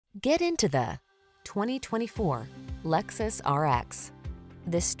Get into the 2024 Lexus RX.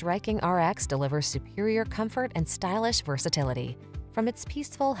 This striking RX delivers superior comfort and stylish versatility. From its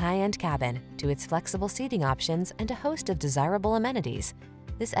peaceful high-end cabin to its flexible seating options and a host of desirable amenities,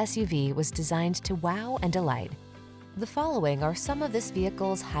 this SUV was designed to wow and delight. The following are some of this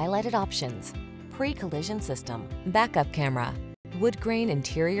vehicle's highlighted options: pre-collision system, backup camera, wood grain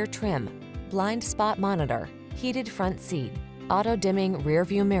interior trim, blind spot monitor, heated front seat, auto-dimming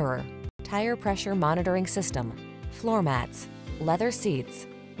rear-view mirror, tire pressure monitoring system, floor mats, leather seats,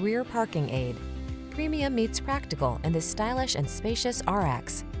 rear parking aid. Premium meets practical in this stylish and spacious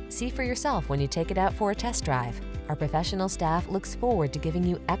RX. See for yourself when you take it out for a test drive. Our professional staff looks forward to giving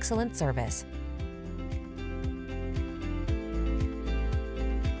you excellent service.